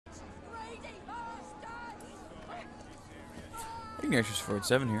Being anxious for it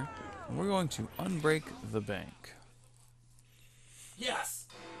 7 here. And we're going to unbreak the bank. Yes!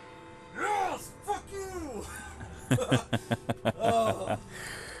 Yes! Fuck you! Oh.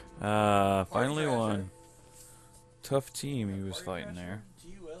 Finally won. Tough team he was fighting there.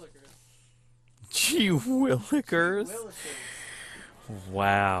 Gee willikers.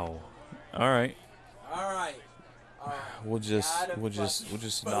 Wow. Alright. Alright. We'll just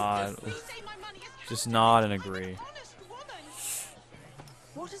nod. Just nod and agree.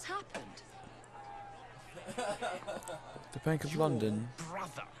 What has happened? The Bank of London.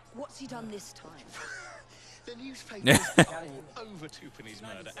 Brother. What's he done this time? The newspapers are all over Twopenny's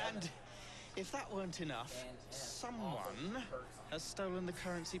murder, and if that weren't enough, someone has stolen the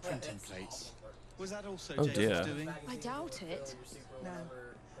currency printing plates. Was that also Jacob's doing? I doubt it.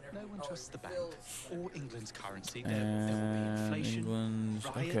 No one trusts the bank or England's currency. There And will be inflation, England.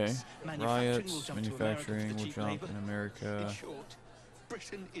 Okay. Riots. Manufacturing will jump in America. In short,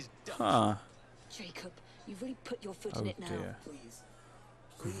 Britain is done. Huh. Jacob, you've really put your foot in it now. Dear.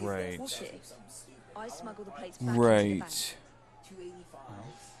 Great. What's it? I smuggle the plates back into the Right. bank.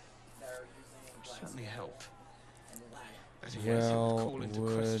 Would certainly help. Well, call into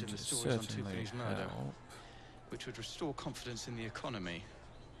would question the stories on certainly Twopenny's murder, help. which would restore confidence in the economy.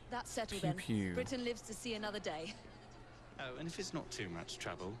 That's settled Pew then. pew. Britain lives to see another day. Oh, and if it's not too much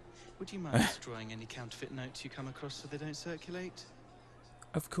trouble, would you mind destroying any counterfeit notes you come across so they don't circulate?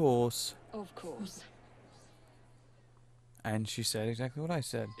 Of course. Of course. And she said exactly what I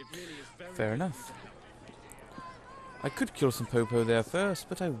said. Fair enough. I could kill some Popo there first,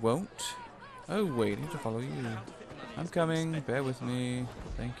 but I won't. Oh wait, I need to follow you. I'm coming, bear with me.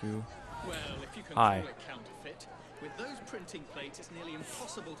 Thank you. Well, if you can Hi. call it counterfeit, with those printing plates it's nearly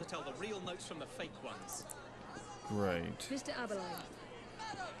impossible to tell the real notes from the fake ones. Great. Mr. Aberline.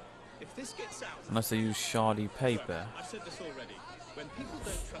 If this gets out, Unless they use shardy paper. I've said this already, when people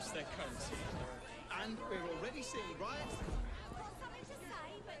don't trust their currency, and we're already seeing riots.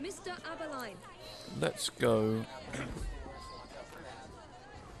 Mr. Aberline. Let's go.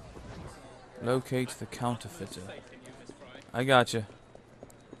 Locate the counterfeiter. I gotcha.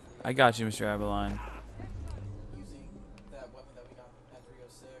 I got you, Mr. Aberline. Using that weapon that we got at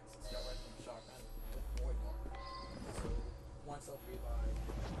 306, it's got right from shotgun with void marker. So one self revive.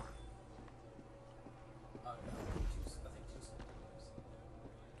 No, I think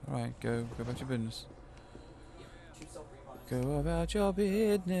two. Alright, go about your business. Yeah, two self revives. Go about your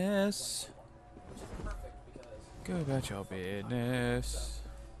business. Which is perfect because. Go about your business.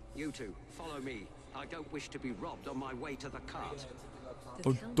 You two, follow me. I don't wish to be robbed on my way to the cart.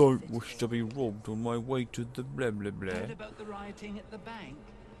 I don't wish to be robbed on my way to the blah blah blah. Heard about the rioting at the bank?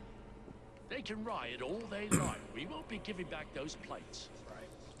 They can riot all they like. We won't be giving back those plates.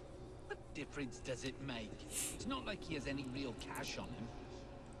 What difference does it make? It's not like he has any real cash on him.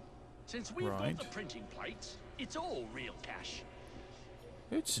 Since we Right. bought the printing plates, it's all real cash.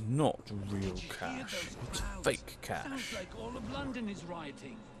 It's not real Did you hear cash. those It's crowds? fake cash. Sounds like all of London is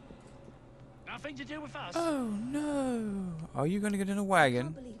rioting. Nothing to do with us. Oh no! Are you going to get in a I wagon?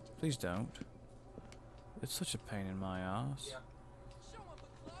 can't believe it. Please don't. It's such a pain in my ass.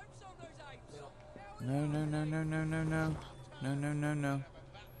 No, no, no, no, no, no, no. No, no, no, no.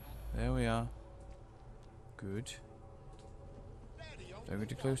 There we are. Good. Don't get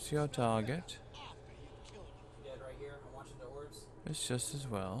too close to your target. Dead right here. I'm watching the orbs. It's just as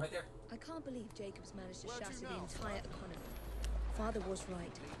well. Right there. I can't believe Jacob's managed to shatter the entire economy. Father was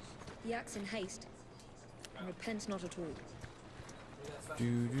right. He acts in haste and repents not at all.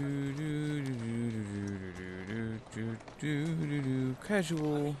 Do do do do do do do do do do.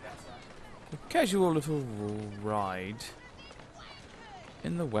 Casual, a casual little ride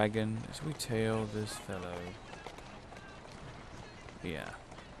in the wagon as we tail this fellow. Yeah.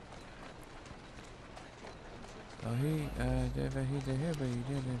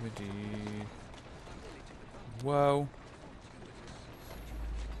 Whoa.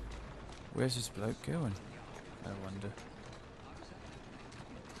 Where's this bloke going? I wonder.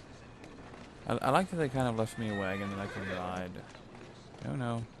 I like that they kind of left me a wagon that I can ride. Oh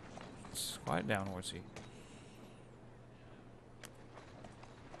no. It's quiet down, horsey.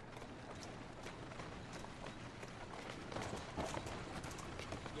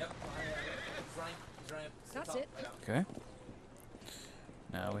 Yep. He's running. He's running. That's it. Okay.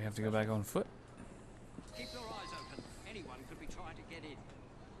 Now we have to go back on foot. Keep your eyes open. Anyone could be trying to get in.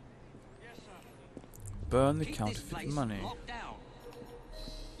 Yes, sir. Burn the Keep this counterfeit place money. locked down.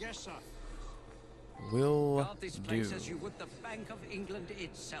 Yes, sir. Will Guard this do. place as you would the Bank of England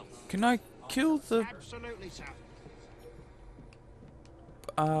itself. Can I kill the Absolutely, sir.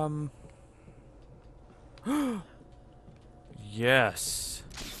 Yes.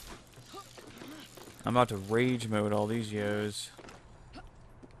 I'm about to rage mode all these yos.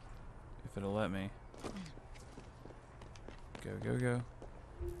 If it'll let me. Go, go, go.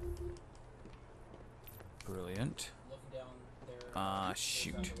 Brilliant. Looking down there. Ah,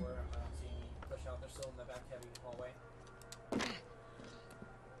 shoot. I don't see any push out. They're still in the back heavy hallway.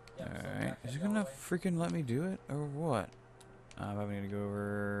 Yeah, still in the Alright. back Is heavy it gonna hallway. freaking let me do it? Or what? I'm having to go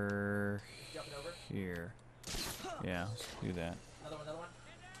over Jumping over. here. Yeah, let's do that. Another one, another one.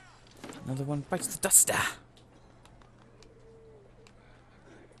 Another one bites the duster.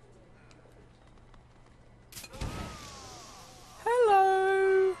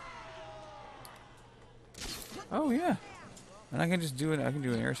 Hello. Oh yeah. And I can just do it. I can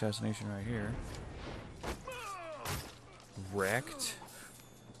do an air assassination right here. Wrecked.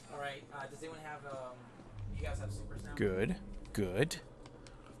 Alright, does anyone have, you guys have supers now? Good. Good.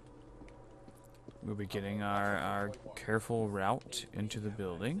 We'll be getting our careful route into the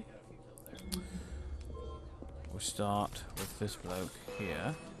building. We'll start with this bloke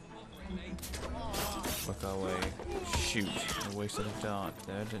here. Work our way. Shoot. I wasted a dart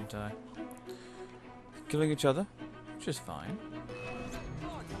there, didn't I? Killing each other, which is fine.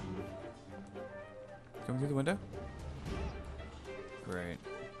 Coming through the window? Great.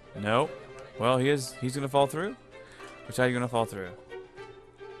 Nope. Well, he's gonna fall through? Which side are you gonna fall through?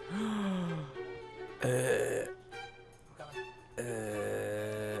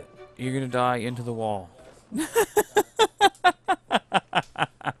 You're gonna die into the wall.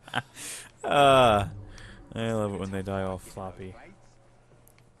 I love it when they die all floppy.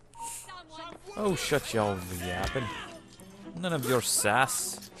 Oh, shut y'all yapping. None of your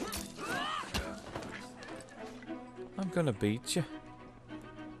sass. I'm gonna beat you.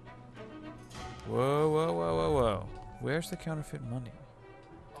 Whoa, whoa, whoa, whoa, whoa. Where's the counterfeit money?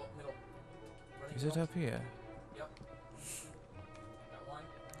 Oh, middle. Is it up here? Yep. Got one.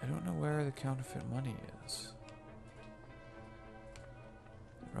 I don't know where the counterfeit money is.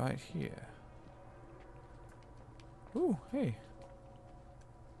 Right here. Ooh, hey.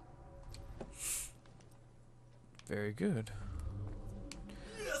 Very good.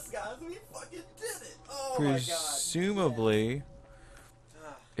 Yes, guys, we fucking did it! Oh my god. Presumably,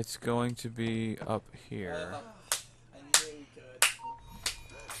 it's going to be up here. I knew we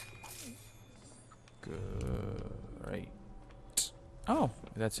could. Great. Oh,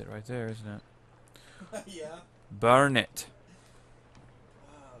 that's it right there, isn't it? Yeah. Burn it.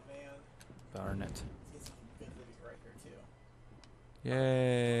 Oh, man. Burn it. Let's get some good loot right here, too.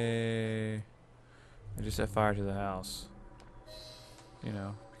 Yay. I just set fire to the house. You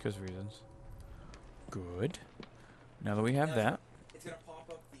know, because reasons. Good. Now that we have that. It's gonna pop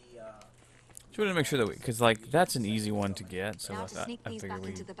up the, Just wanted to make sure that because like that's an easy one to get, so Now I to sneak these figured back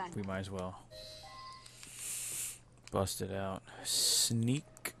into the bank. we might as well bust it out. Sneak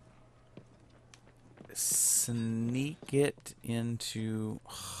it into.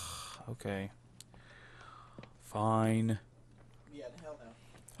 Okay. Fine. yeah, hell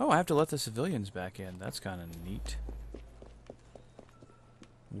no. Oh, I have to let the civilians back in. That's kind of neat.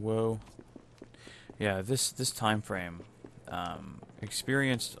 Whoa. Yeah, this time frame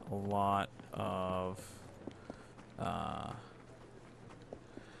experienced a lot of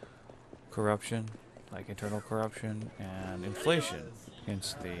corruption, like internal corruption and inflation.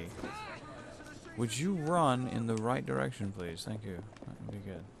 Hence the. Would you run in the right direction, please? Thank you. That would be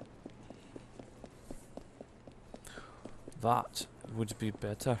good. That would be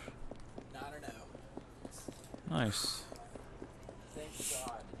better. No, I don't know. Nice. Thank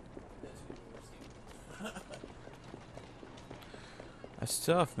God. Those people were escaping. That's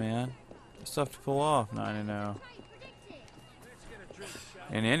tough, man. That's tough to pull off, 9-0.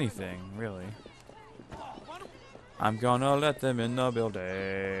 In anything, really. I'm gonna let them in the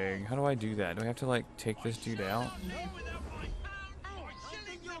building. How do I do that? Do I have to, like, take this dude out?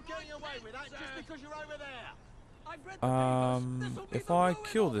 If I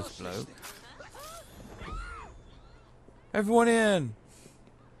kill this bloke... Everyone in!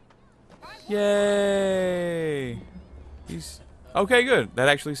 Yay! He's... Okay, good. That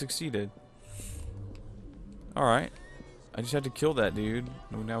actually succeeded. Alright. I just had to kill that dude.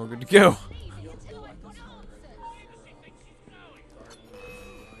 Now we're good to go.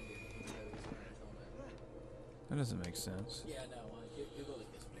 That doesn't make sense. Yeah, no, you go like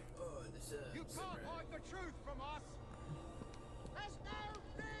this way. Oh, this You can't hide the truth from us. There's no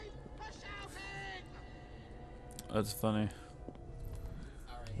need for shouting. That's funny.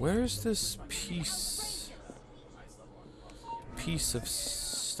 Where's this piece of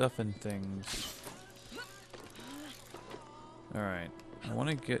stuff and things? Alright. I want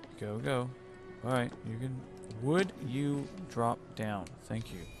to go. Alright, you can Would you drop down?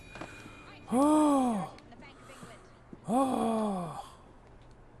 Thank you. Oh! Oh!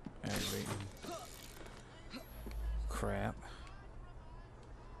 Aggravating. Crap.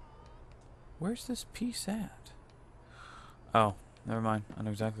 Where's this piece at? Oh, never mind. I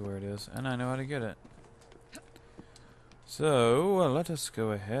know exactly where it is, and I know how to get it. So, let us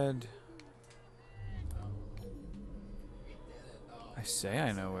go ahead. I say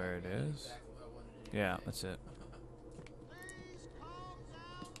I know where it is. Yeah, that's it.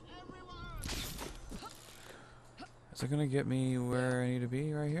 Is it gonna get me where I need to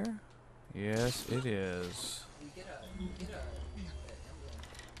be right here? Yes, it is.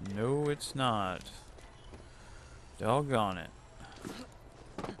 No, it's not. Doggone it.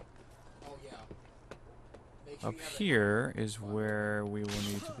 Up here is where we will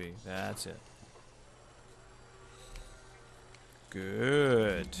need to be. That's it.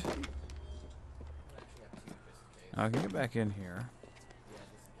 Good. Now I can get back in here.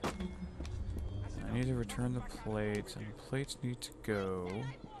 I need to return the plates, and the plates need to go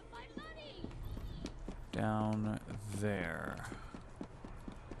down there.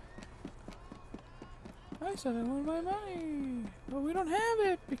 I said I want my money, but we don't have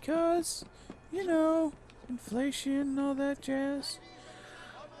it because, you know, inflation and all that jazz.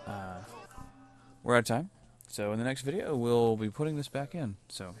 We're out of time, so in the next video we'll be putting this back in.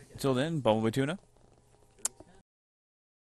 So until then, Bumblebee Tuna,